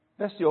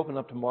Best you open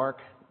up to Mark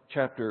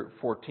chapter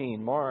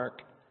 14.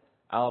 Mark,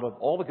 out of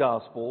all the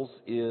Gospels,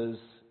 is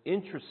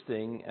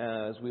interesting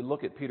as we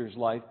look at Peter's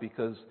life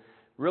because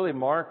really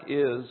Mark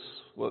is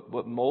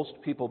what most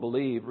people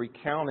believe,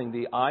 recounting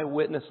the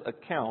eyewitness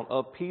account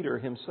of Peter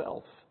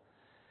himself.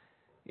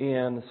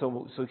 And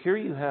so here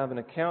you have an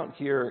account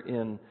here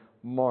in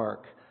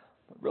Mark.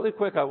 Really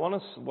quick, I want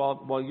us,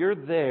 while you're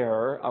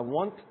there, I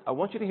want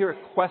you to hear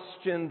a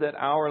question that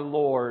our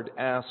Lord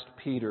asked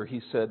Peter.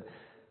 He said,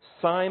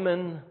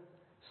 "Simon,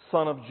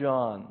 son of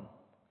John."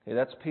 Okay,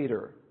 that's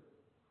Peter.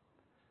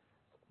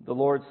 The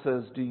Lord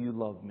says, "Do you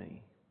love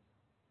me?"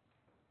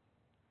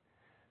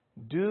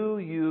 Do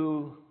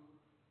you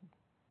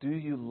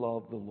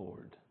love the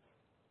Lord?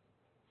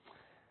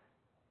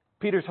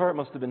 Peter's heart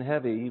must have been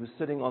heavy. He was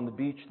sitting on the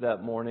beach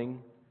that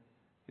morning.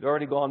 He'd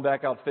already gone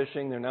back out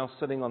fishing. They're now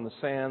sitting on the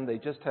sand. They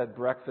just had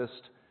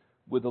breakfast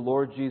with the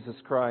Lord Jesus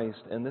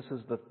Christ. And this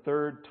is the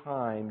third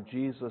time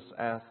Jesus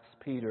asks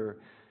Peter,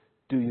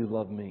 "Do you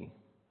love me?"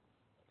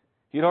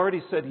 He'd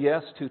already said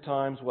yes 2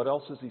 times. What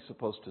else is he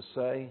supposed to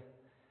say?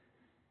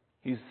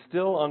 He's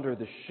still under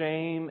the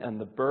shame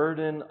and the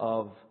burden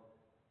of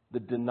the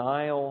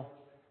denial.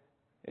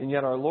 And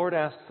yet our Lord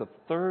asks a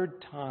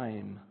third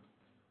time,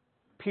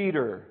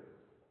 "Peter,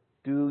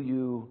 do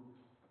you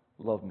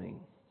love me?"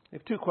 I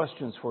have 2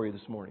 questions for you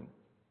this morning.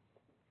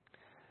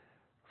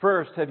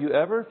 First, have you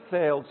ever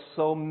failed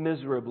so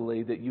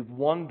miserably that you've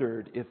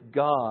wondered if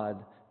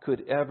God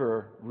could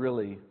ever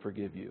really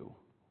forgive you?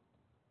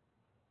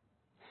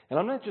 And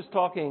I'm not just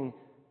talking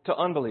to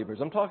unbelievers.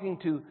 I'm talking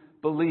to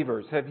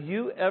believers. Have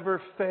you ever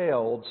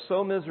failed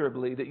so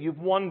miserably that you've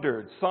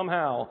wondered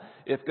somehow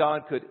if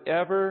God could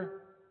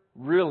ever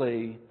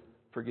really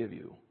forgive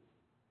you?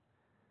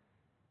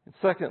 And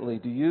secondly,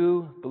 do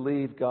you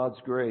believe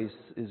God's grace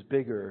is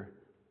bigger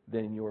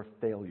than your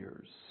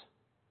failures?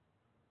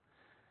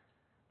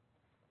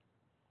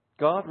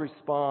 God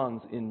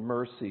responds in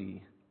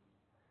mercy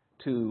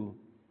to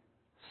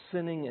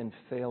sinning and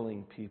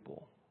failing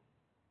people.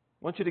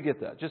 I want you to get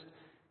that. Just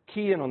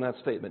key in on that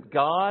statement.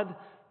 God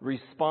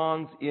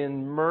responds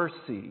in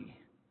mercy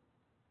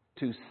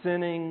to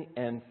sinning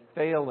and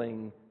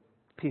failing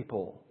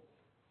people.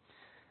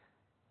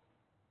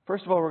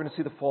 First of all, we're going to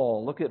see the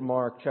fall. Look at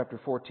Mark chapter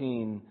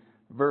 14,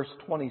 verse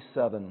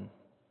 27.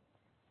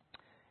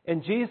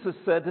 "And Jesus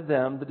said to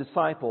them," the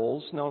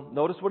disciples, now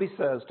notice what he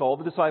says to all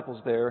the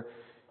disciples there,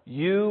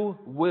 "You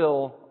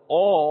will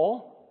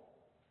all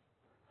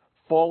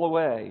fall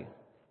away.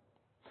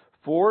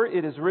 For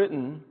it is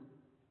written,"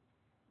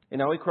 and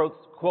now he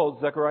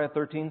quotes Zechariah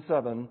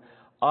 13:7,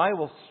 "I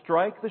will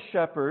strike the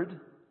shepherd,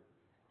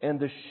 and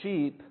the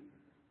sheep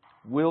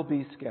will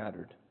be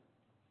scattered."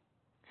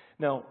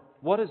 Now,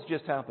 what has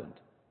just happened?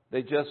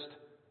 They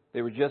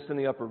were just in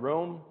the upper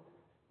room.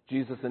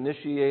 Jesus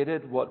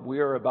initiated what we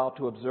are about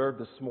to observe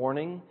this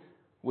morning,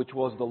 which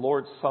was the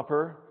Lord's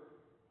Supper.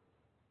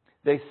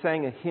 They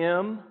sang a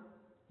hymn.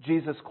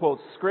 Jesus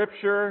quotes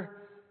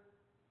Scripture.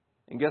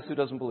 And guess who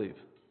doesn't believe?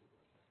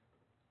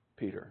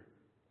 Peter.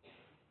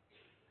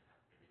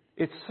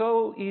 It's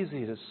so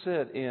easy to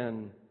sit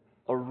in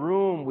a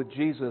room with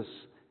Jesus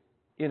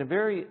on a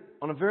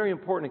very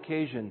important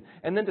occasion,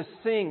 and then to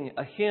sing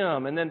a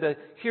hymn, and then to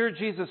hear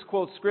Jesus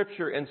quote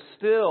Scripture and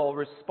still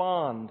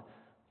respond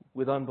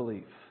with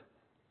unbelief.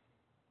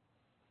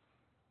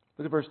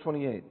 Look at verse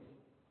 28.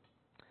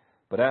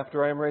 "But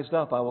after I am raised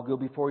up, I will go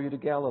before you to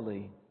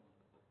Galilee."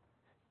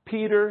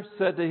 Peter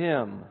said to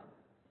him,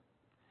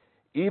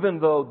 "Even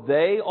though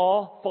they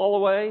all fall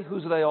away,"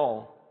 who's they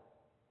all?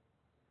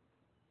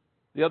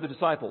 The other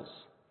disciples.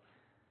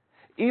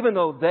 "Even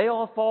though they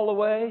all fall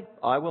away,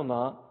 I will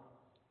not."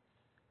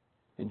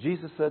 And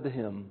Jesus said to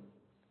him,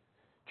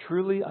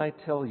 "Truly I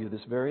tell you,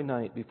 this very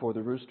night before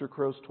the rooster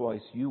crows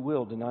twice, you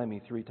will deny me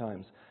 3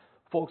 times."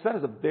 Folks, that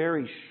is a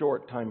very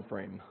short time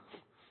frame.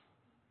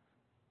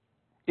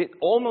 It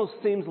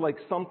almost seems like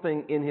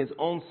something in his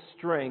own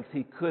strength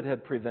he could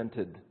have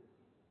prevented.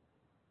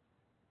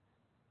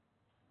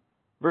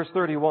 Verse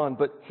 31,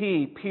 "But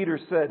he," Peter,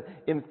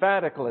 said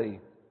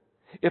emphatically,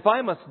 "If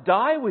I must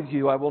die with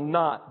you, I will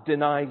not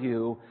deny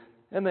you."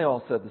 And they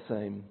all said the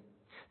same.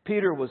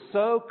 Peter was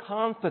so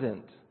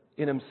confident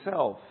in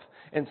himself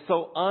and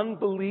so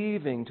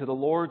unbelieving to the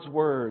Lord's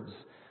words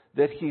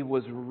that he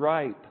was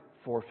ripe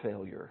for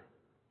failure.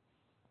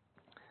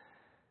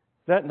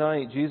 That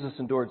night, Jesus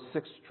endured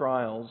 6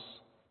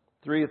 trials,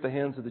 3 at the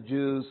hands of the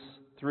Jews,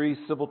 3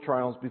 civil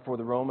trials before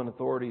the Roman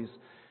authorities.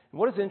 And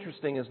what is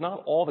interesting is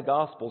not all the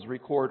Gospels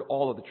record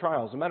all of the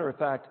trials. As a matter of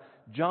fact,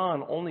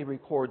 John only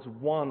records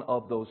 1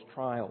 of those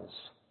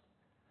trials.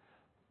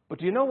 But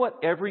do you know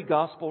what every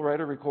Gospel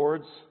writer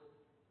records?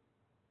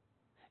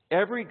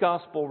 Every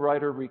Gospel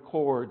writer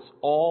records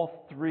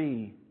all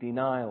 3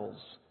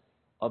 denials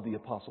of the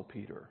Apostle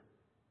Peter.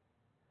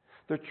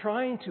 They're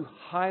trying to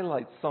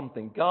highlight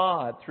something.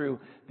 God, through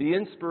the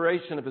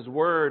inspiration of His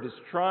Word, is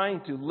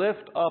trying to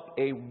lift up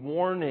a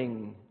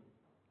warning.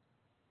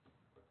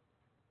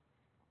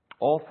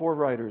 All 4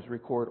 writers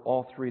record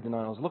all 3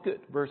 denials. Look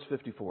at verse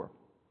 54.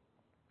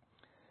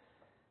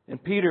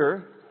 "And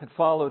Peter, had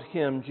followed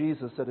him,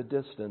 Jesus, at a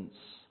distance,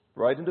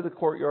 right into the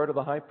courtyard of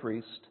the high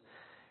priest.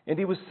 And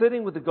he was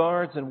sitting with the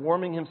guards and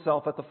warming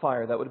himself at the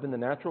fire. That would have been the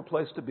natural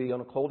place to be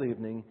on a cold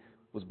evening,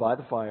 was by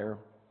the fire.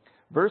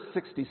 Verse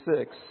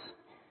 66,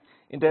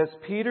 and as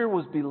Peter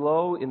was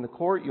below in the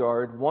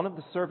courtyard, one of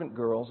the servant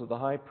girls of the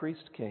high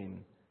priest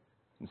came.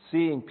 And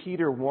seeing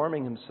Peter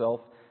warming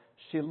himself,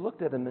 she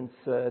looked at him and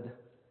said,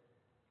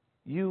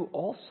 "You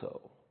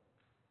also."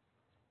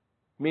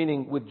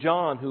 Meaning with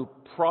John, who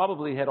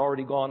probably had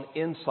already gone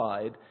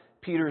inside,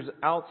 Peter's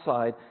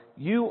outside,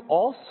 "You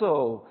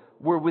also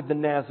were with the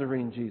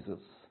Nazarene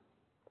Jesus."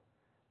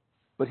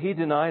 But he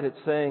denied it,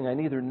 saying, "I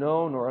neither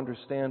know nor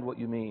understand what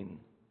you mean."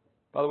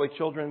 By the way,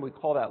 children, we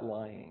call that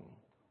lying.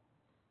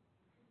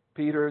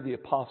 Peter, the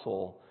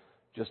apostle,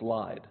 just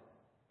lied.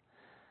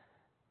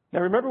 Now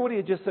remember what he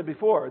had just said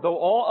before. Though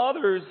all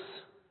others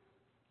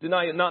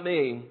deny it, not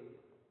me.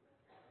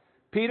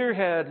 Peter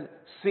had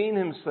seen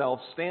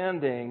himself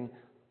standing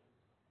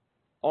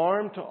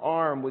arm to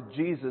arm with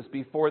Jesus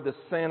before the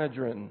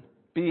Sanhedrin,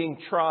 being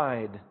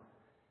tried.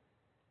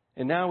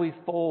 And now he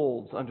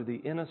folds under the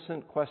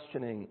innocent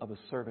questioning of a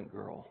servant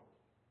girl.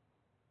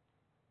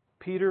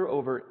 Peter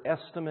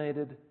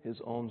overestimated his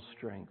own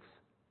strength.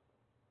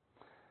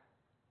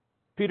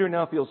 Peter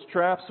now feels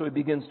trapped, so he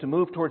begins to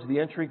move towards the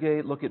entry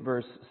gate. Look at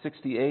verse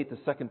 68, the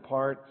second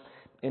part.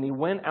 And he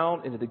went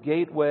out into the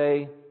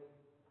gateway,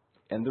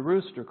 and the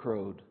rooster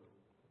crowed.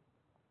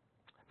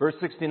 Verse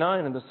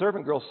 69, and the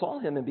servant girl saw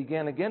him and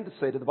began again to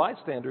say to the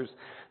bystanders,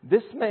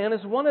 "This man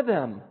is one of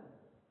them."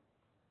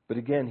 But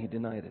again he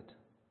denied it.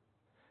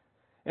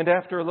 And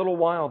after a little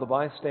while, the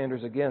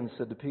bystanders again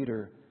said to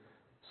Peter,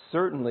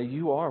 "Certainly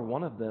you are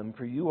one of them,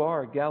 for you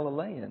are a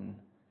Galilean."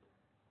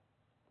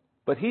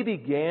 But he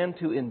began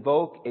to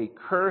invoke a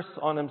curse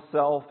on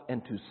himself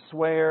and to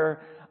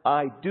swear,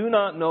 "I do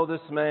not know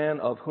this man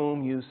of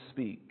whom you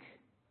speak."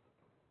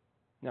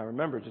 Now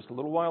remember, just a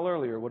little while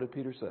earlier, what did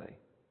Peter say?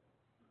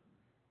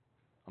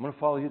 "I'm going to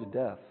follow you to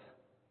death.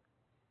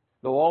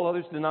 Though all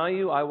others deny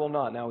you, I will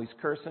not." Now he's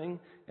cursing,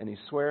 and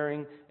he's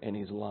swearing, and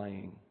he's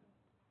lying.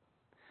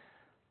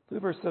 Look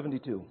at verse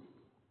 72.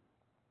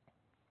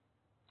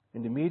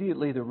 And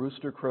immediately the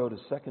rooster crowed a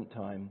second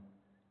time,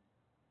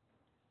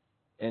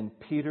 and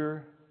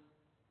Peter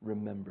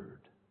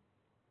remembered.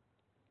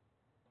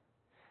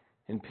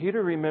 And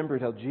Peter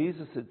remembered how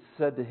Jesus had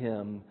said to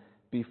him,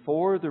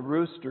 "Before the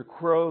rooster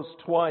crows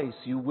twice,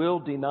 you will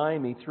deny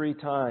me 3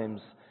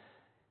 times."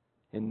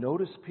 And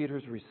notice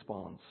Peter's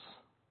response.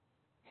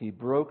 He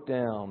broke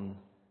down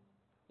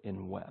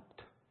and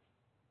wept.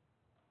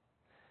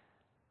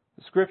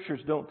 The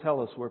Scriptures don't tell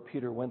us where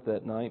Peter went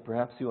that night.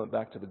 Perhaps he went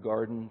back to the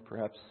garden.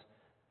 Perhaps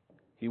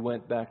he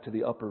went back to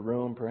the upper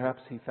room.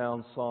 Perhaps he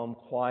found some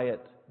quiet,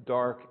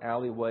 dark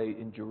alleyway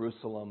in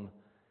Jerusalem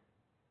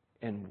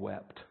and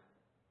wept.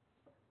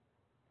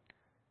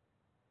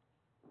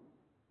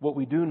 What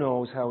we do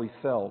know is how he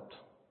felt.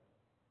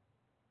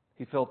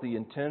 He felt the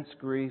intense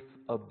grief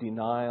of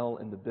denial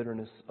and the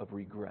bitterness of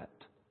regret.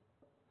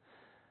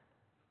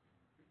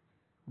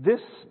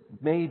 This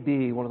may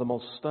be one of the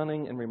most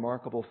stunning and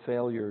remarkable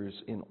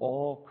failures in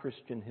all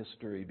Christian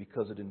history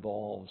because it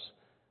involves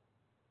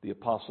the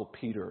Apostle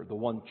Peter, the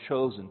one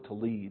chosen to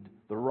lead,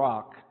 the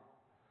rock.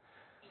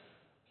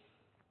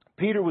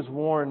 Peter was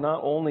warned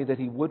not only that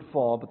he would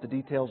fall, but the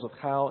details of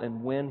how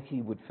and when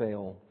he would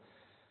fail.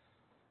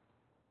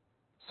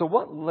 So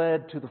what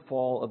led to the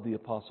fall of the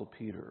Apostle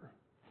Peter?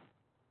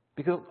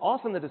 Because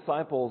often the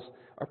disciples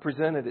are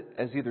presented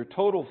as either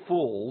total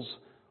fools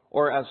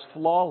or as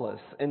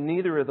flawless, and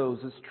neither of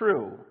those is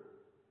true.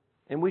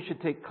 And we should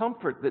take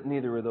comfort that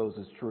neither of those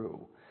is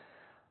true.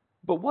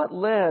 But what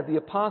led the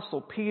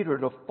Apostle Peter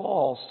to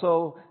fall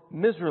so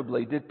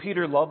miserably? Did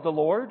Peter love the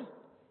Lord?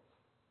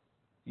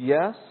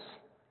 Yes.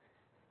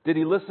 Did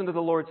he listen to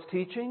the Lord's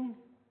teaching?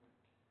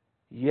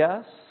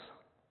 Yes.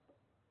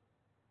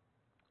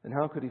 And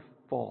how could he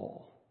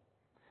fall?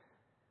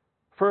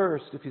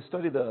 First, if you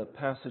study the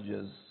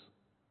passages,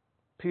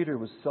 Peter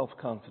was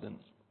self-confident.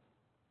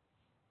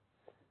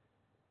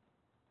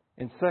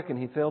 And second,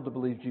 he failed to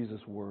believe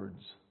Jesus'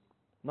 words.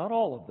 Not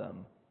all of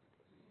them,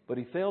 but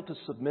he failed to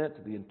submit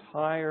to the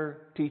entire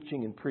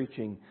teaching and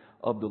preaching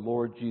of the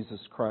Lord Jesus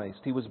Christ.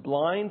 He was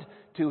blind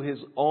to his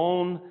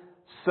own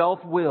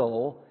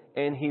self-will,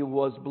 and he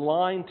was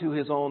blind to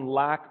his own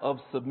lack of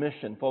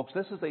submission. Folks,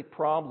 this is a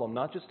problem,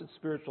 not just in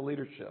spiritual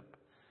leadership,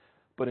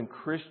 but in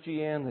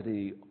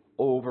Christianity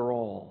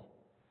overall.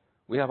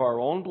 We have our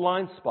own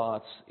blind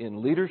spots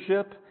in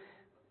leadership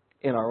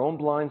and our own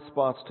blind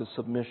spots to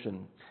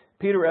submission.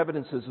 Peter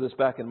evidences this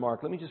back in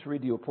Mark. Let me just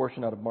read you a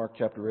portion out of Mark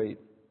chapter 8.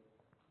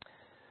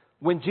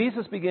 When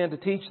Jesus began to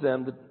teach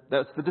them,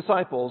 that's the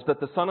disciples, that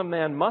the Son of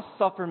Man must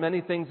suffer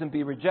many things and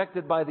be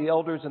rejected by the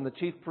elders and the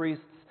chief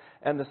priests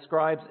and the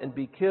scribes and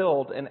be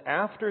killed, and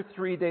after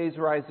 3 days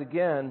rise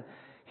again,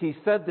 he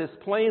said this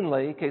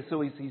plainly. Okay, so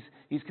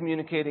he's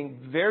communicating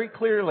very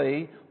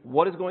clearly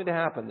what is going to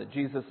happen, that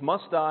Jesus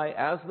must die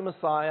as the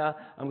Messiah.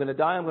 I'm going to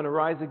die, I'm going to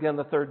rise again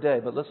the third day.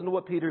 But listen to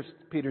what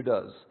Peter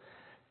does.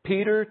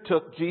 Peter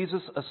took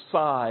Jesus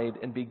aside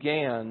and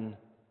began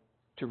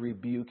to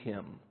rebuke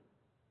him.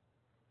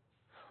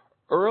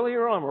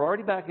 Earlier on, we're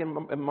already back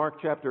in Mark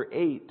chapter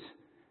 8,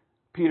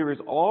 Peter is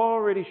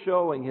already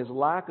showing his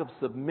lack of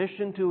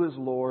submission to his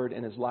Lord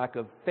and his lack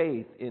of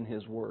faith in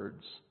his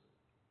words.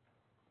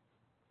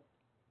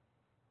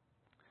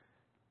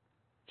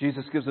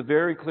 Jesus gives a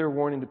very clear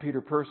warning to Peter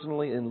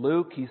personally. In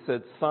Luke, he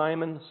said,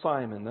 "Simon,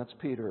 Simon," that's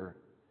Peter,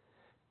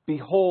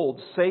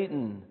 "behold,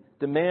 Satan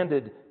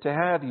demanded to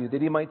have you,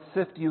 that he might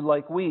sift you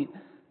like wheat."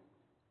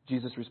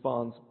 Jesus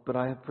responds, "But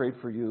I have prayed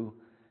for you,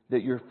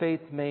 that your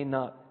faith may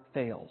not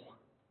fail.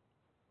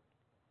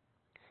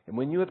 And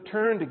when you have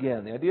turned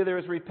again," the idea there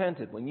is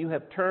repented, when you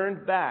have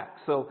turned back.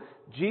 So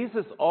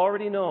Jesus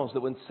already knows that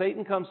when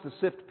Satan comes to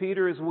sift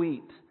Peter as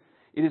wheat,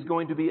 it is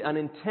going to be an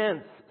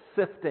intense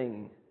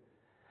sifting.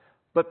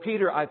 "But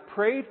Peter, I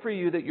prayed for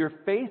you that your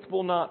faith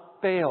will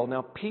not fail."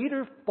 Now,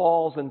 Peter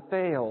falls and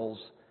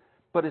fails,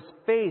 but his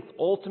faith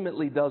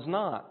ultimately does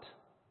not.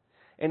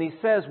 And he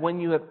says, when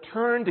you have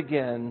turned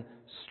again,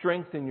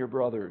 strengthen your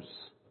brothers.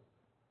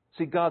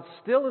 See, God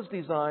still has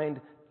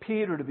designed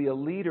Peter to be a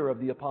leader of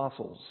the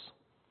apostles.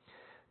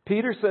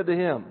 Peter said to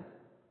him,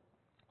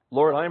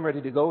 "Lord, I am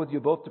ready to go with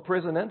you both to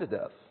prison and to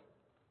death."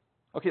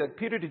 Okay,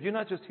 Peter, did you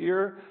not just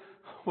hear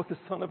what the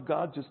Son of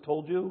God just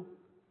told you?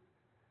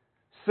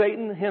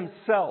 Satan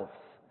himself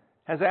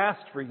has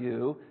asked for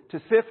you to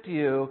sift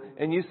you,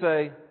 and you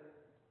say,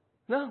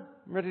 "No,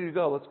 I'm ready to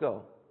go, let's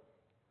go."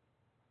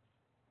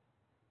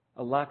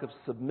 A lack of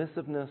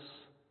submissiveness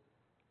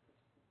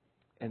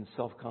and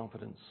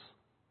self-confidence.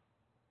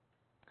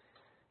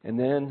 And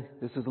then,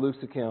 this is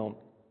Luke's account,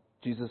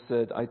 Jesus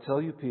said, "I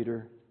tell you,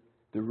 Peter,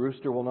 the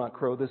rooster will not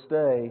crow this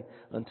day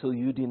until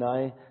you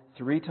deny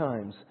 3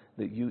 times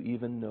that you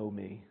even know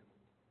me."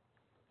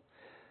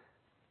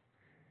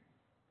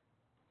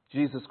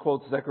 Jesus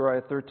quotes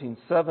Zechariah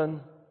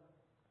 13:7.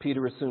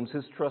 Peter assumes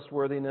his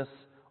trustworthiness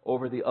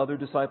over the other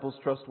disciples'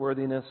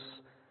 trustworthiness.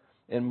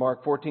 And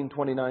Mark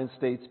 14:29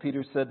 states,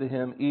 Peter said to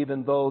him,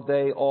 "Even though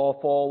they all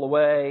fall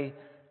away,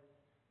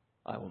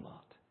 I will not."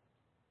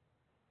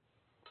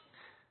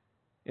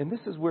 And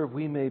this is where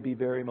we may be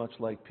very much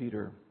like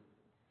Peter.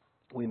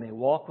 We may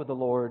walk with the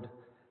Lord.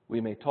 We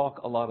may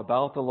talk a lot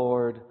about the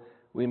Lord.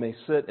 We may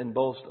sit and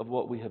boast of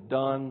what we have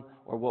done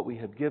or what we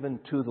have given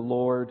to the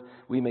Lord.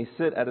 We may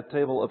sit at a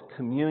table of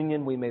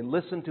communion. We may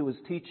listen to His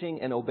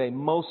teaching and obey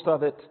most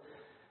of it.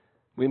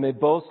 We may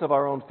boast of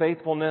our own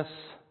faithfulness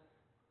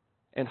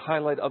and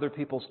highlight other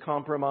people's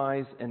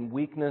compromise and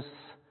weakness.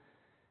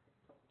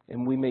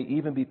 And we may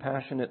even be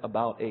passionate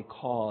about a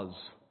cause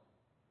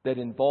that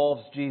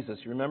involves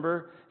Jesus. You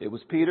remember? It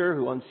was Peter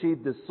who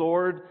unsheathed his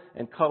sword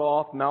and cut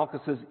off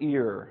Malchus's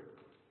ear.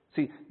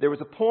 See, there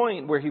was a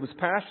point where he was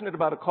passionate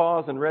about a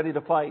cause and ready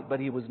to fight, but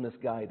he was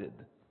misguided.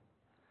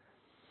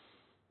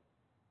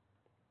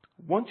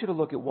 I want you to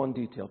look at one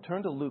detail.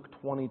 Turn to Luke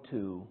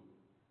 22.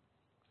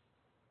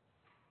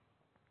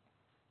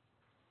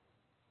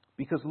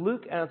 Because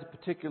Luke adds a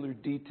particular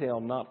detail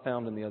not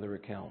found in the other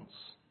accounts.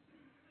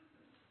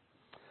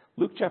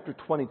 Luke chapter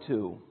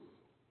 22,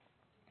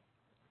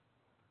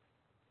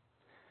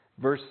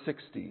 verse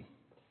 60.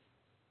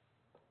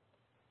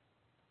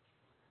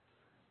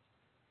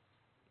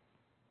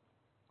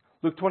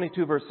 Luke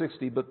 22, verse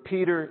 60, "But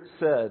Peter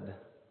said,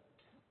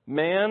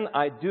 'Man,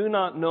 I do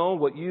not know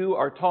what you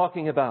are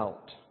talking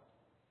about.'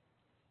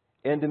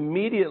 And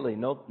immediately,"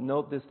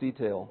 note this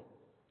detail,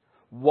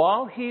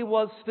 "while he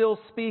was still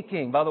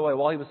speaking," by the way,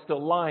 while he was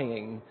still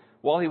lying,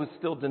 while he was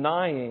still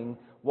denying,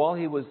 while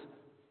he was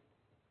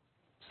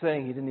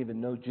saying he didn't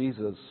even know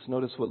Jesus,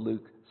 notice what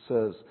Luke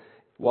says.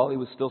 While he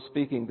was still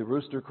speaking, the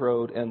rooster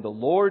crowed, and the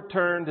Lord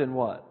turned and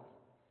what?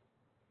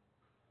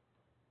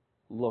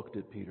 Looked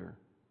at Peter.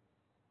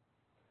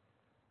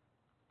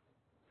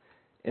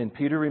 And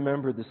Peter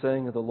remembered the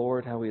saying of the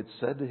Lord, how He had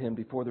said to him,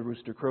 'Before the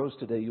rooster crows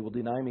today, you will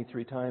deny me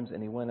 3 times.'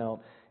 And he went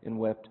out and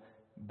wept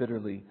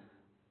bitterly."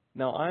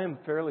 Now, I am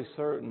fairly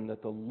certain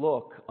that the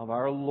look of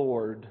our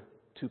Lord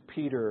to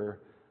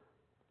Peter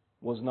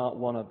was not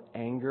one of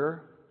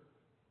anger,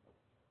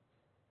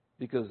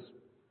 because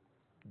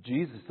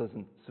Jesus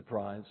isn't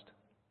surprised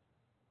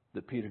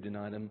that Peter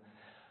denied Him.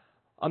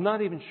 I'm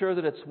not even sure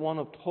that it's one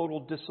of total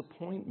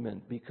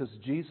disappointment, because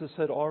Jesus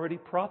had already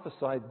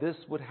prophesied this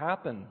would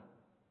happen.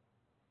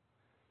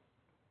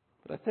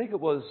 But I think it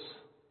was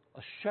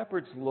a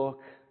shepherd's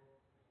look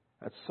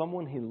at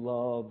someone he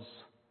loves,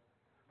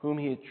 whom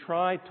he had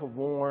tried to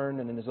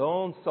warn, and in his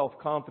own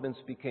self-confidence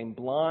became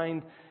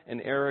blind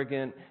and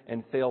arrogant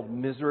and failed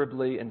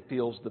miserably and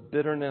feels the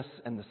bitterness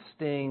and the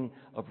sting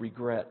of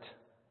regret.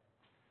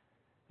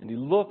 And he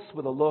looks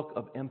with a look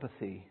of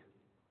empathy,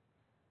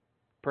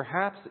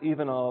 perhaps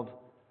even of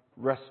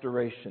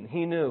restoration.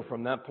 He knew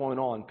from that point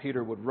on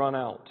Peter would run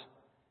out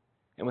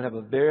and would have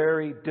a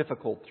very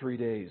difficult 3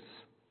 days.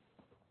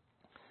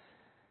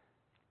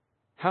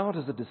 How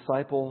does a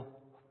disciple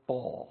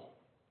fall?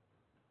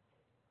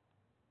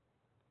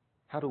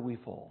 How do we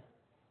fall?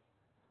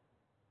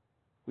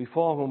 We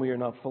fall when we are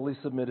not fully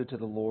submitted to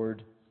the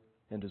Lord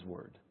and His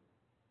Word.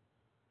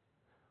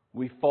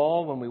 We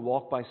fall when we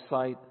walk by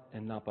sight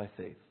and not by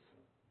faith.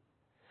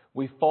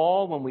 We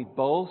fall when we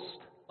boast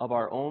of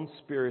our own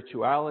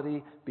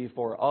spirituality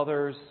before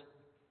others,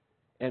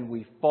 and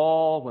we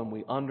fall when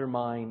we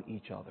undermine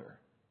each other.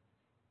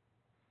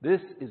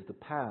 This is the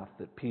path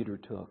that Peter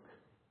took.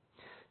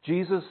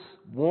 Jesus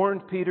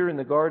warned Peter in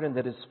the garden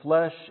that his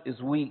flesh is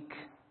weak.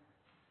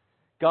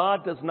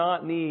 God does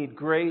not need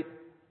great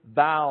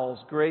vows,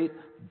 great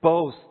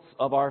boasts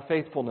of our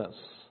faithfulness.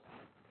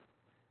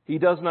 He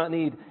does not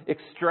need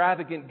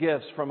extravagant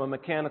gifts from a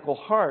mechanical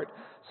heart.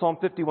 Psalm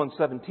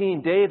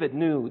 51:17, David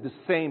knew the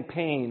same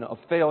pain of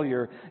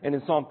failure. And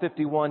in Psalm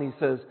 51 he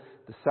says,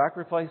 the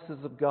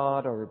sacrifices of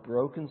God are a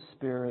broken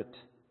spirit,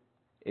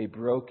 a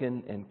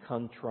broken and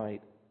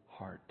contrite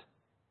heart.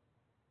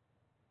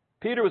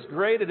 Peter was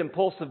great at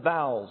impulsive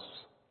vows.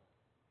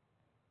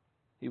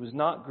 He was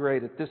not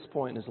great at this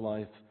point in his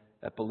life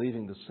at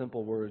believing the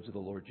simple words of the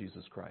Lord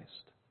Jesus Christ.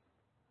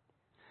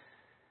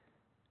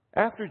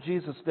 After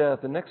Jesus' death,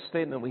 the next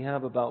statement we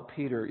have about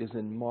Peter is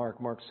in Mark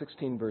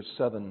 16, verse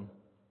 7,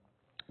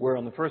 where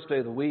on the first day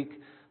of the week,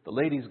 the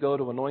ladies go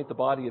to anoint the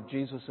body of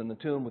Jesus in the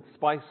tomb with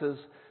spices.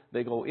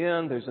 They go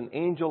in, there's an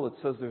angel. It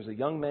says there's a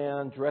young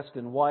man dressed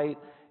in white,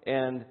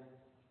 and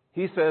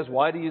he says,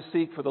 why do you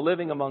seek for the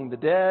living among the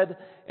dead?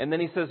 And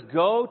then he says,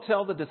 go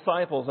tell the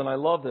disciples, and I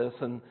love this,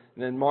 and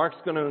then Mark's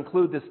going to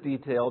include this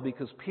detail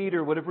because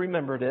Peter would have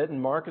remembered it,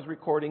 and Mark is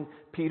recording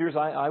Peter's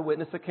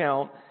eyewitness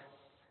account.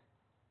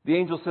 The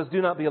angel says,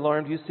 do not be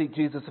alarmed. You seek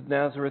Jesus of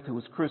Nazareth who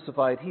was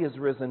crucified. He is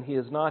risen. He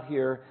is not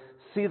here.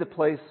 See the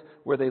place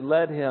where they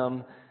led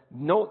him.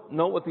 Note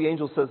what the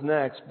angel says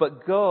next.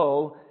 But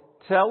go,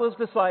 tell his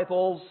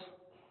disciples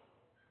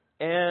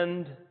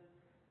and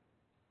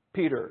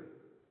Peter.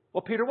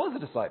 Well, Peter was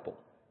a disciple.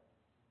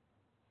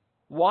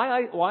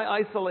 Why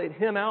isolate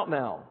him out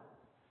now?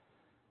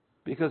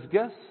 Because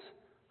guess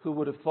who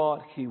would have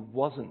thought he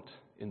wasn't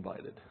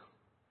invited?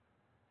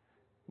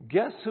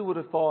 Guess who would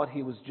have thought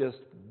he was just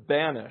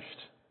banished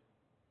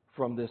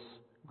from this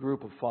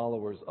group of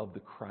followers of the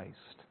Christ?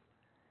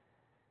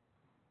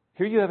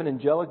 Here you have an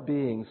angelic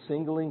being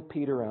singling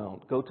Peter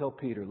out. Go tell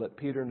Peter. Let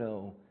Peter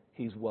know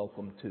he's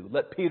welcome too.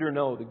 Let Peter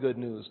know the good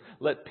news.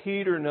 Let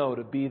Peter know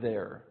to be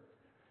there.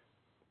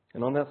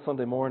 And on that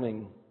Sunday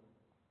morning,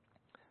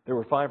 there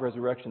were 5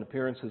 resurrection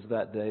appearances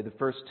that day. The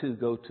first 2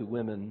 go to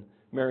women,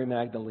 Mary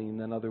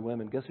Magdalene and other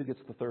women. Guess who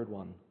gets the third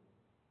one?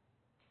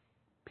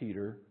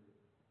 Peter.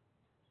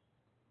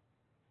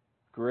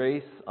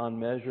 Grace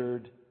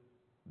unmeasured,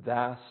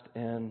 vast,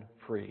 and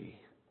free.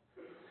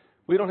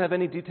 We don't have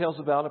any details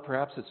about it.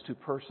 Perhaps it's too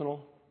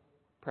personal.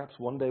 Perhaps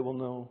one day we'll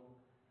know.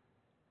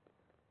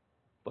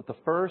 But the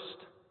first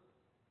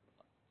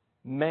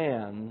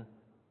man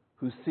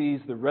who sees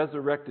the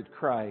resurrected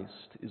Christ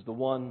is the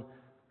one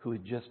who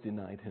had just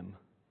denied him.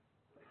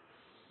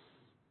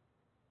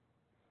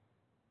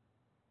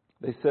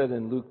 They said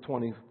in Luke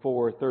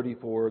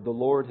 24:34, the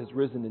Lord has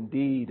risen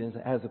indeed and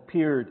has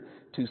appeared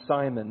to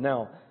Simon.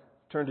 Now,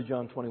 turn to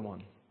John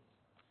 21.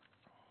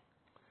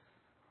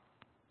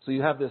 So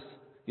you have this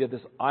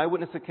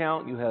eyewitness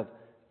account. You have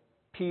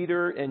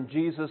Peter and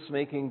Jesus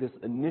making this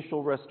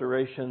initial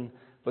restoration,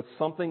 but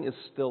something is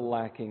still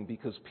lacking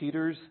because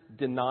Peter's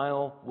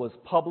denial was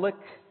public.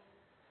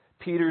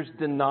 Peter's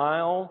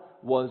denial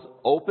was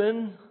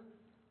open.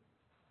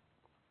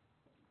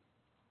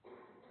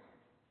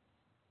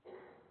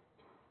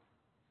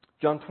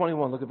 John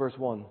 21, look at verse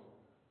 1.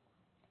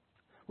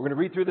 We're going to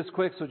read through this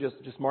quick, so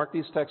just mark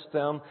these texts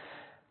down.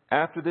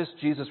 After this,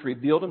 Jesus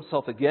revealed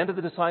himself again to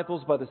the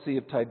disciples by the Sea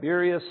of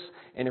Tiberias,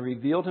 and he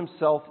revealed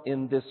himself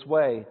in this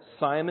way.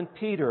 Simon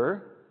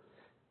Peter,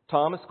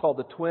 Thomas called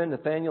the twin,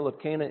 Nathanael of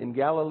Cana in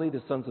Galilee,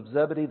 the sons of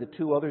Zebedee, the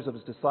 2 others of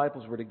his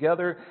disciples were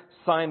together.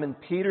 Simon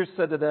Peter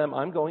said to them,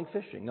 I'm going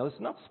fishing. Now, this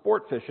is not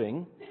sport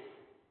fishing.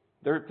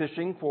 They're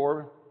fishing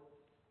for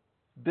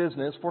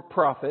business, for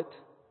profit.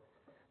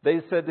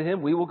 They said to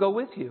him, we will go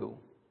with you.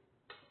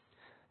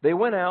 They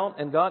went out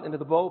and got into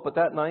the boat, but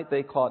that night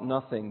they caught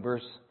nothing.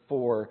 Verse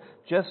 4,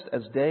 just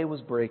as day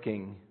was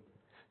breaking,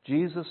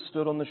 Jesus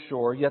stood on the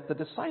shore, yet the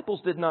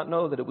disciples did not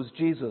know that it was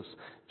Jesus.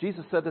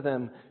 Jesus said to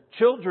them,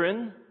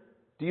 children,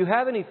 do you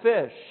have any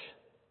fish?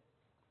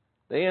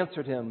 They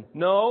answered him,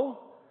 no.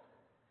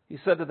 He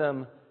said to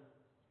them,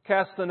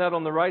 cast the net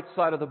on the right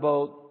side of the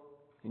boat,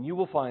 and you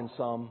will find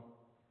some.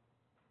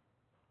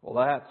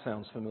 Well, that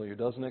sounds familiar,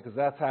 doesn't it? Because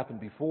that's happened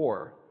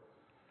before.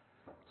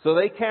 So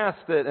they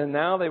cast it, and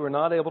now they were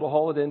not able to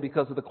haul it in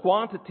because of the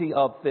quantity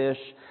of fish.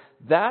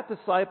 That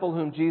disciple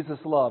whom Jesus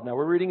loved. Now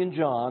we're reading in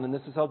John, and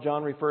this is how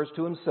John refers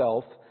to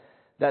himself.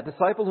 That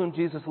disciple whom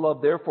Jesus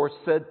loved, therefore,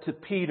 said to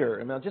Peter.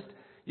 And now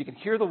you can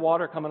hear the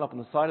water coming up on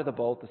the side of the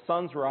boat. The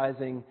sun's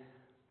rising.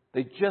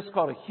 They just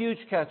caught a huge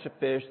catch of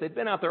fish. They'd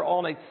been out there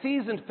all night.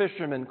 Seasoned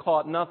fishermen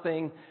caught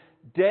nothing.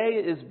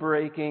 Day is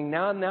breaking.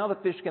 Now the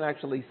fish can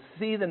actually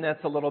see the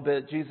nets a little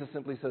bit. Jesus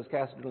simply says,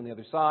 cast it on the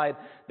other side.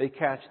 They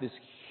catch this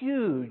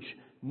huge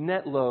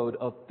net load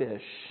of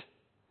fish.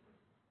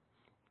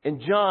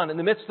 And John, in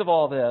the midst of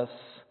all this,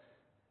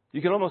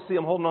 you can almost see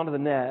him holding onto the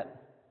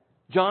net.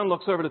 John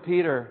looks over to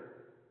Peter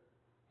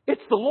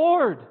It's the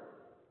Lord.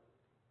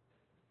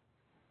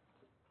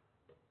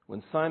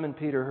 When Simon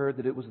Peter heard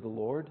that it was the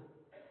Lord,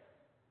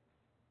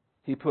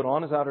 he put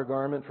on his outer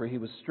garment, for he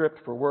was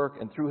stripped for work,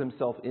 and threw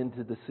himself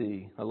into the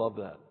sea. I love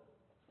that.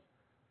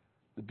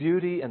 The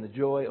beauty and the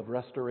joy of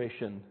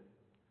restoration.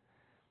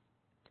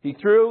 He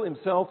threw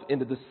himself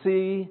into the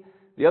sea.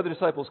 The other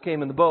disciples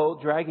came in the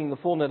boat, dragging the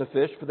full net of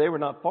fish, for they were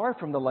not far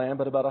from the land,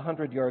 but about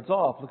 100 yards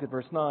off. Look at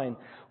verse 9.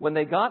 When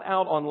they got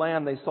out on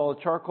land, they saw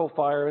a charcoal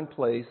fire in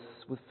place,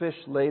 with fish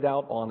laid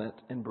out on it,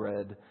 and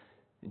bread.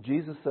 And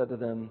Jesus said to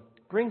them,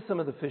 "Bring some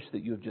of the fish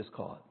that you have just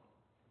caught."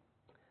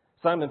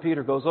 Simon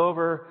Peter goes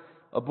over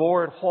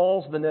aboard,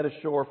 hauls the net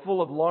ashore,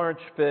 full of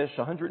large fish,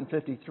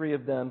 153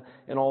 of them.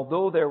 And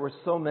although there were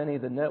so many,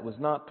 the net was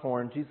not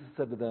torn. Jesus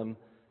said to them,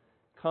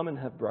 "Come and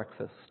have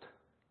breakfast."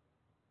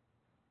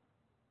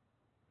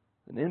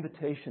 An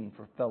invitation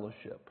for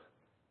fellowship.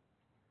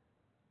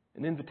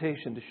 An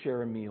invitation to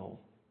share a meal.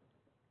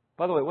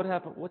 By the way, what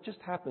happened? What just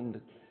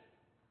happened?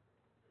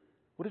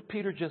 What did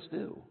Peter just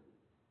do?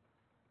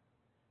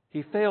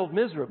 He failed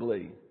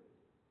miserably.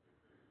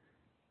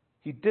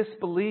 He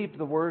disbelieved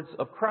the words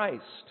of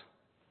Christ.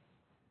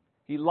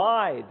 He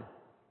lied.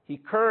 He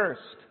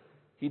cursed.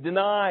 He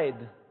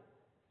denied.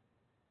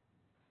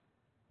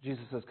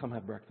 Jesus says, "Come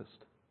have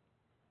breakfast.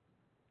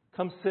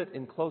 Come sit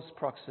in close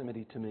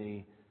proximity to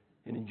me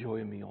and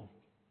enjoy a meal."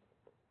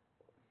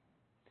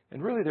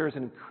 And really there is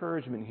an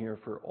encouragement here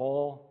for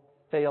all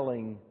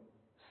failing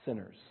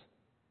sinners.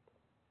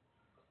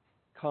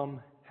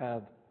 Come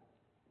have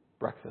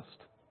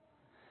breakfast.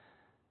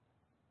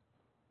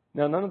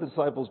 Now none of the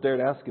disciples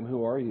dared ask him,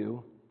 "Who are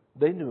you?"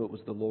 They knew it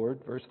was the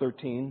Lord. Verse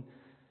 13.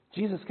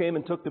 Jesus came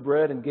and took the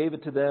bread and gave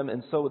it to them,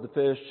 and so with the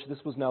fish.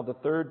 This was now the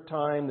third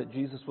time that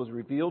Jesus was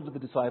revealed to the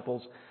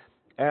disciples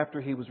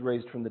after he was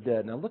raised from the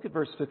dead. Now look at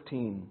verse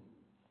 15.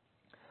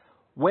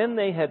 When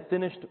they had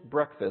finished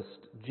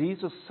breakfast,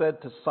 Jesus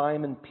said to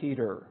Simon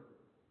Peter.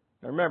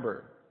 Now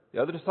remember,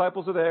 the other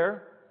disciples are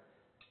there.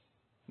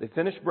 They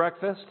finished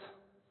breakfast.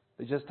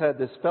 They just had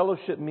this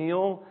fellowship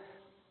meal.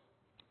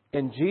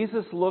 And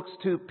Jesus looks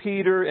to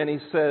Peter and he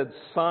said,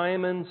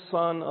 "Simon,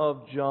 son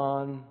of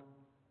John,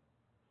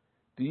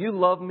 do you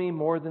love me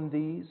more than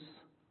these?"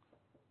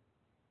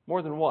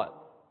 More than what?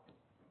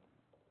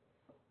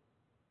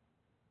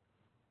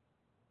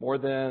 More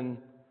than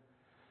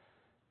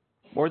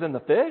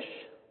the fish?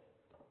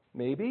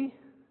 Maybe.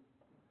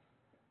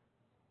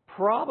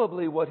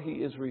 Probably what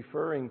he is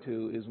referring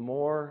to is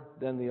more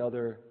than the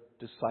other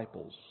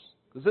disciples.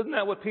 Because isn't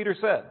that what Peter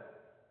said?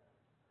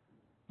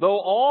 "Though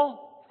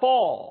all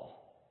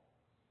fall,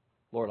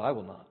 Lord, I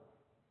will not.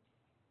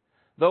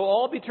 Though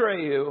all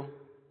betray you,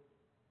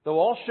 though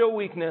all show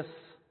weakness,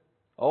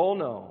 oh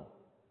no,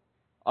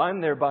 I'm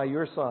there by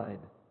your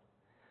side.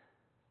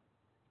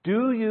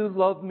 Do you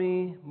love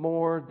me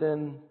more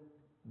than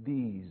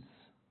these?"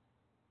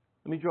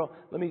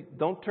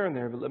 Don't turn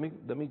there, but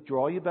let me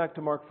draw you back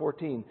to Mark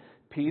 14.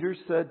 Peter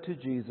said to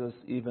Jesus,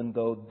 "Even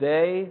though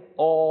they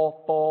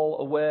all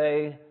fall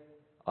away,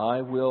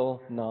 I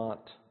will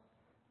not."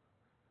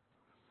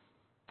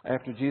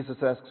 After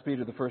Jesus asks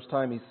Peter the first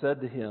time, he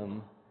said to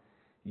him,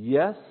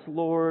 "Yes,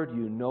 Lord,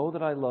 you know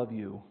that I love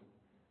you."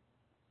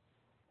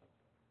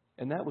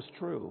 And that was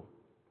true.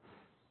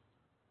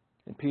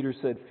 And Peter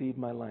said, "Feed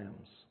my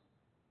lambs."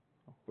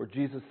 Or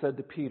Jesus said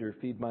to Peter,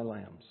 "Feed my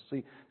lambs."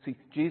 See,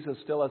 Jesus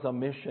still has a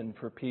mission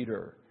for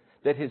Peter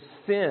that his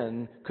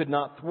sin could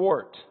not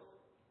thwart.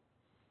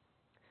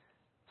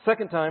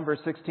 Second time,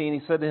 verse 16,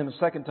 he said to him a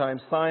second time,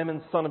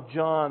 "Simon, son of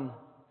John,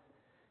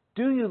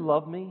 do you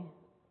love me?"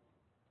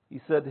 He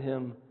said to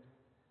him,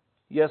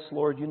 "Yes,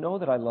 Lord, you know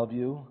that I love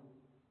you."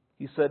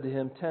 He said to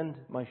him, "Tend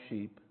my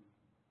sheep."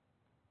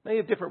 Now you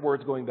have different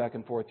words going back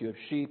and forth. You have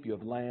sheep, you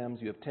have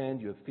lambs, you have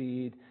tend, you have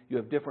feed. You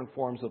have different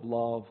forms of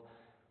love.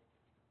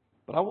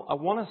 But I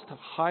want us to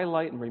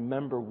highlight and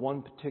remember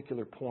one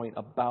particular point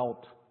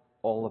about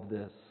all of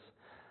this.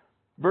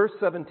 Verse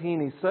 17,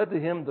 he said to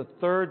him the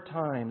third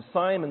time,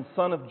 "Simon,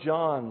 son of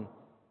John,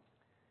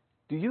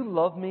 do you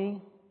love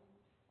me?"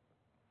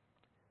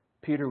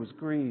 Peter was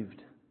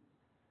grieved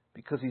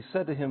because he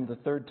said to him the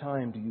third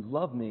time, "Do you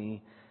love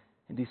me?"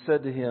 And he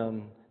said to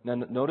him, now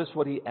notice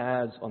what he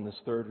adds on this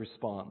third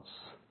response.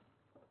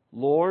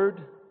 "Lord,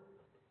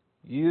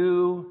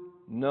 you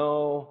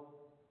know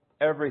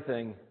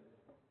everything."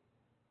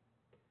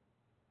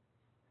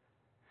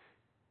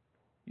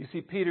 You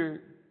see,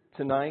 Peter,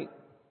 tonight,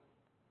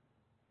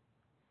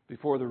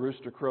 before the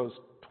rooster crows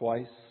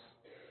twice,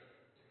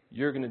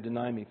 you're going to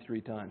deny me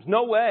 3 times.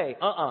 No way.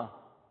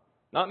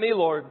 Not me,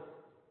 Lord.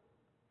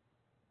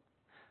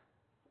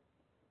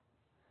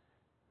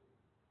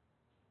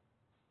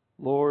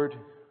 Lord,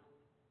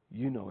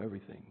 you know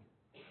everything.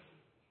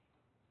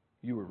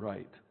 You were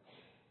right.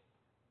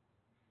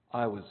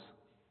 I was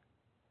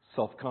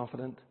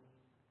self-confident.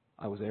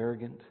 I was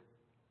arrogant.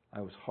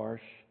 I was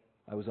harsh.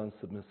 I was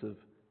unsubmissive.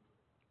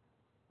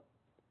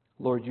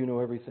 Lord, you know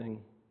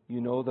everything.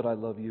 You know that I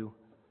love you.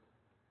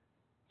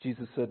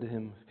 Jesus said to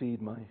him, "Feed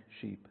my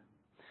sheep."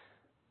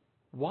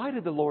 Why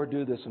did the Lord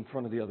do this in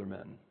front of the other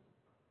men?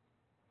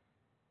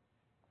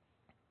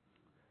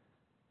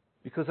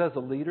 Because as a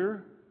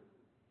leader,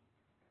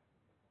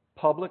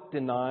 public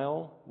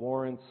denial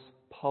warrants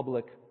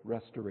public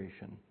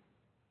restoration.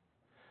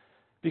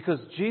 Because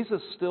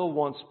Jesus still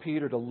wants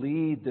Peter to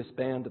lead this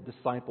band of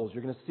disciples.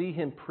 You're going to see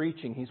him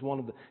preaching. He's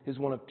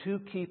one of two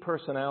key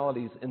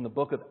personalities in the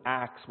book of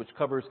Acts, which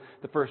covers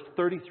the first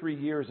 33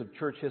 years of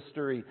church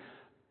history.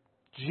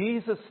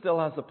 Jesus still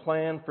has a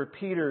plan for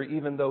Peter,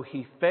 even though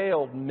he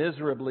failed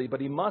miserably,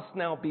 but he must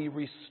now be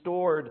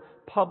restored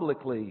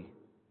publicly.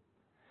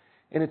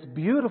 And it's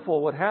beautiful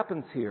what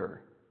happens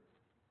here.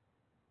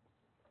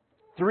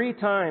 3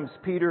 times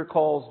Peter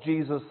calls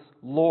Jesus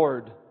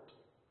Lord.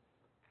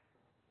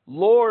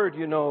 Lord,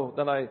 you know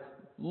that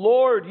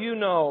Lord, you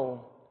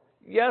know.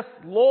 Yes,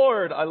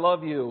 Lord, I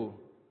love you.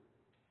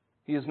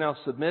 He is now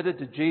submitted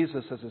to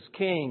Jesus as his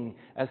king,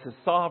 as his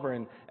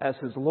sovereign, as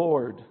his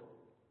Lord.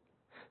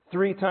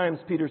 3 times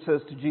Peter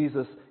says to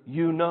Jesus,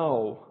 you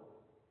know.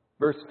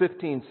 Verse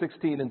 15,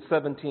 16, and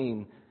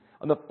 17.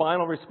 On the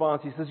final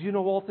response, he says, you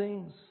know all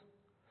things.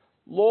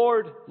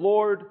 Lord,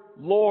 Lord,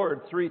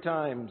 Lord, 3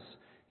 times.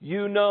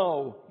 You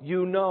know,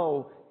 you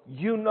know,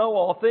 you know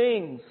all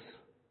things.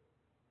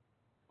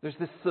 There's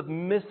this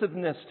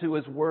submissiveness to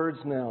his words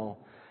now.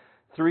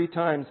 3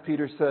 times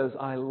Peter says,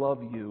 I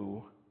love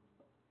you.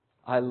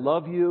 I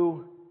love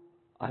you.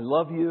 I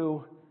love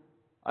you.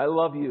 I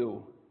love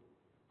you.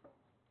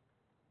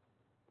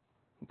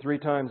 And 3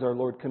 times our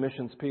Lord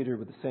commissions Peter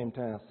with the same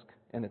task.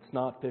 And it's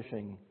not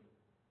fishing.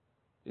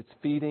 It's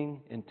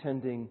feeding and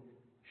tending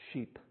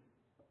sheep.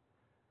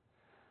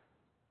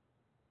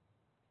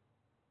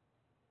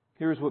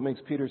 Here's what makes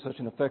Peter such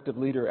an effective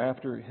leader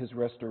after his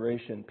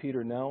restoration.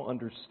 Peter now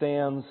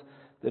understands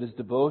that his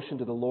devotion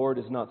to the Lord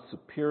is not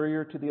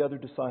superior to the other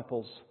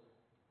disciples,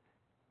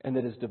 and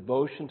that his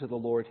devotion to the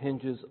Lord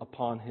hinges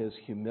upon his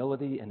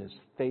humility and his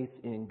faith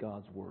in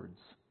God's words.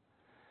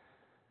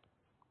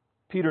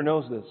 Peter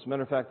knows this. As a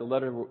matter of fact, the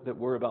letter that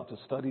we're about to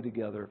study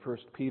together, 1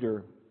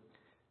 Peter,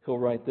 he'll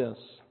write this.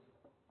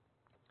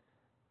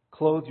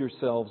 Clothe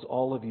yourselves,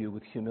 all of you,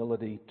 with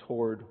humility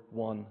toward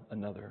one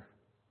another.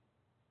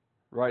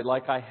 Right,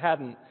 like I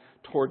hadn't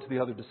towards the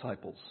other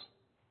disciples.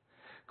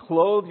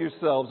 Clothe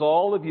yourselves,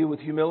 all of you, with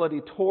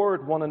humility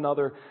toward one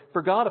another.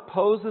 For God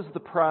opposes the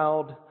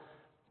proud,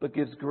 but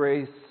gives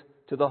grace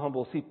to the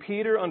humble. See,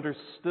 Peter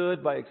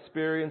understood by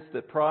experience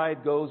that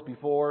pride goes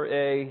before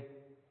a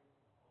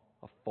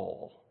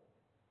fall.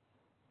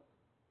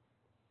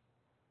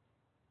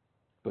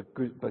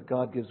 But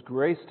God gives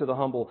grace to the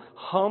humble.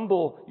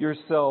 Humble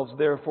yourselves,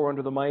 therefore,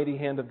 under the mighty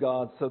hand of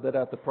God, so that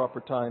at the proper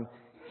time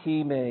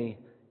He may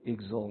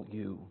exalt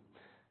you.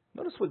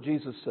 Notice what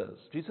Jesus says.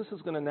 Jesus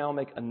is going to now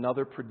make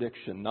another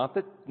prediction. Not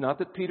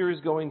that Peter is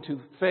going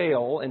to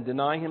fail and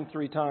deny Him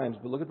 3 times,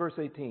 but look at verse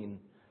 18.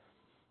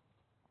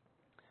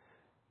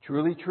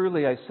 Truly,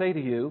 truly, I say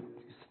to you,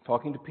 he's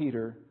talking to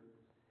Peter,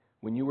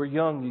 when you were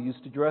young, you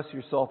used to dress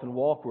yourself and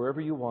walk wherever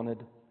you wanted.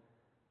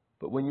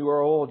 But when you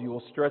are old, you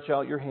will stretch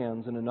out your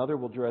hands, and another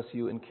will dress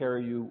you and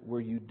carry you where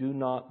you do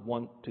not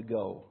want to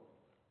go.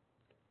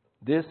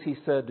 This he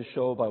said to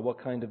show by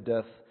what kind of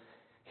death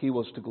He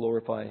was to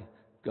glorify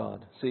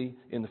God. See,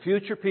 in the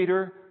future,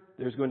 Peter,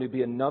 there's going to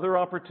be another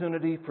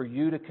opportunity for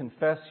you to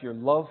confess your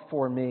love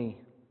for me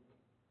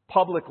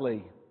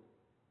publicly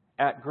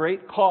at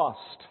great cost.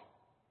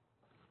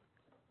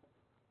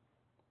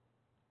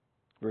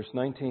 Verse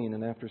 19,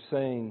 and after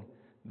saying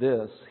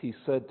this, he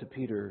said to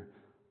Peter,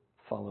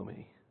 follow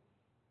me.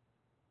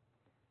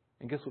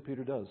 And guess what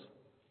Peter does?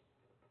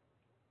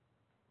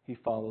 He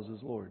follows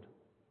his Lord.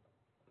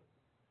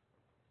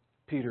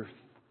 Peter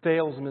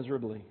fails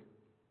miserably.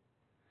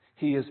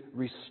 He is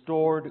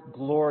restored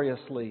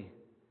gloriously,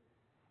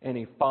 and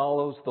he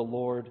follows the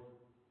Lord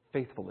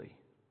faithfully.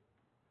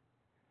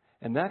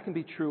 And that can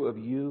be true of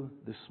you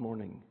this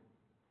morning,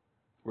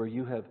 where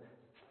you have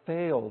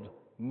failed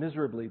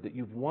miserably, that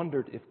you've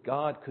wondered if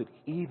God could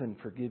even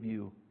forgive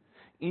you,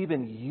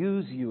 even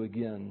use you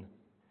again,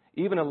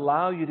 even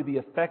allow you to be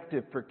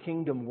effective for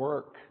kingdom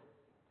work.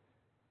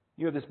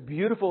 You have this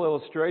beautiful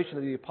illustration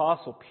of the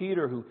Apostle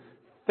Peter, who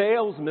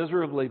fails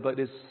miserably but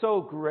is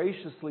so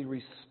graciously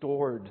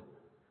restored.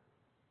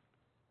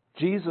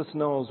 Jesus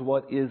knows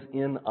what is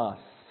in us.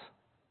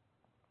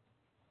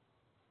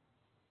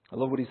 I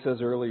love what he says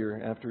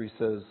earlier after he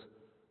says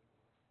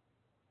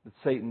that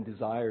Satan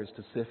desires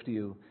to sift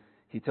you.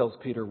 He tells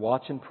Peter,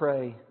 watch and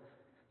pray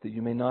that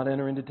you may not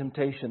enter into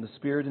temptation. The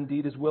spirit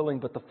indeed is willing,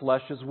 but the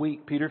flesh is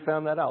weak. Peter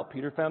found that out.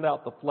 Peter found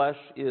out the flesh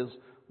is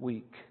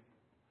weak.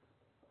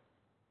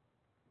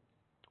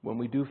 When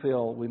we do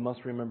fail, we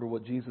must remember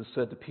what Jesus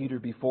said to Peter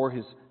before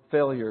his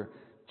failure.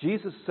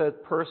 Jesus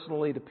said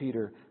personally to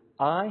Peter,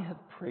 I have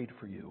prayed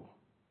for you.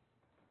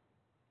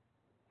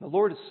 The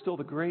Lord is still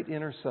the great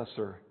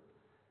intercessor.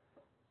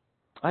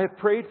 I have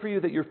prayed for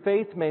you that your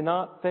faith may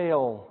not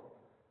fail.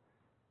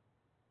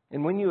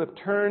 And when you have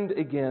turned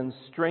again,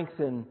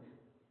 strengthen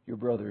your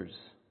brothers.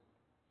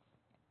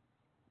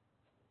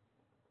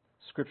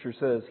 Scripture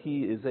says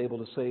He is able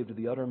to save to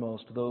the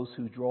uttermost those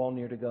who draw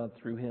near to God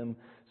through Him,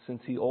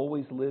 since He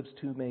always lives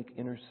to make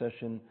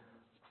intercession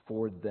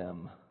for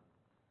them.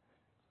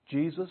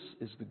 Jesus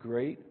is the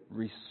great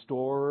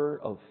restorer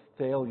of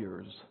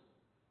failures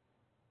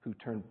who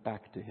turn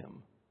back to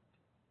Him,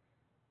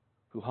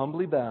 who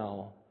humbly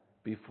bow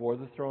before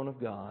the throne of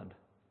God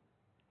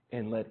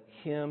and let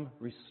Him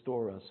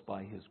restore us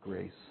by His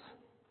grace.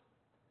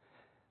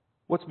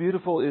 What's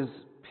beautiful is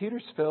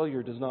Peter's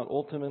failure does not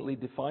ultimately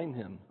define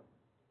him.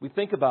 We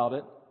think about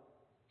it.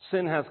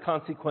 Sin has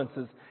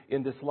consequences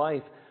in this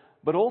life.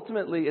 But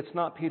ultimately, it's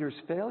not Peter's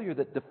failure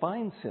that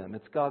defines him.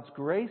 It's God's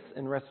grace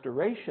and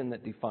restoration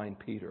that define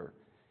Peter.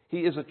 He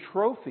is a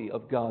trophy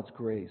of God's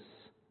grace.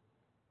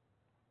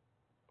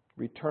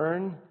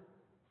 Return,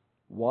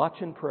 watch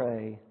and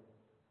pray,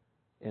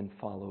 and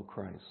follow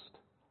Christ.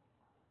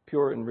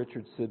 Puritan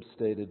Richard Sibbes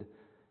stated,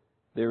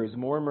 "There is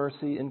more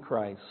mercy in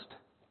Christ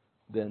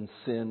than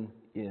sin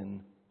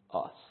in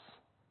us."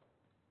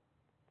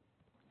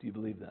 Do you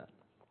believe that?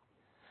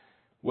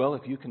 Well,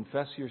 if you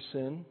confess your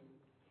sin,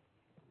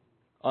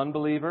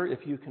 unbeliever,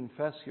 if you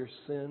confess your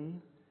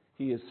sin,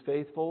 He is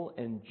faithful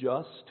and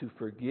just to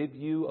forgive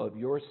you of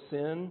your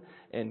sin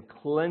and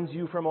cleanse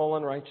you from all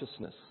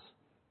unrighteousness.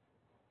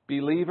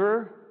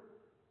 Believer,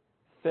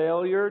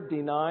 failure,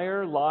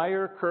 denier,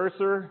 liar,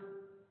 curser,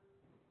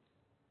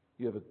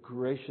 you have a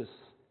gracious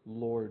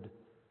Lord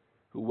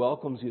who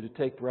welcomes you to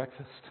take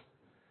breakfast,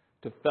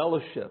 to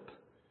fellowship,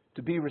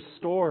 to be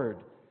restored.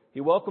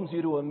 He welcomes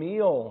you to a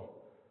meal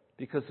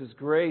because His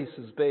grace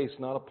is based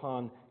not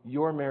upon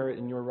your merit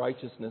and your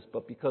righteousness,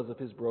 but because of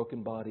His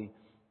broken body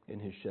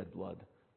and His shed blood.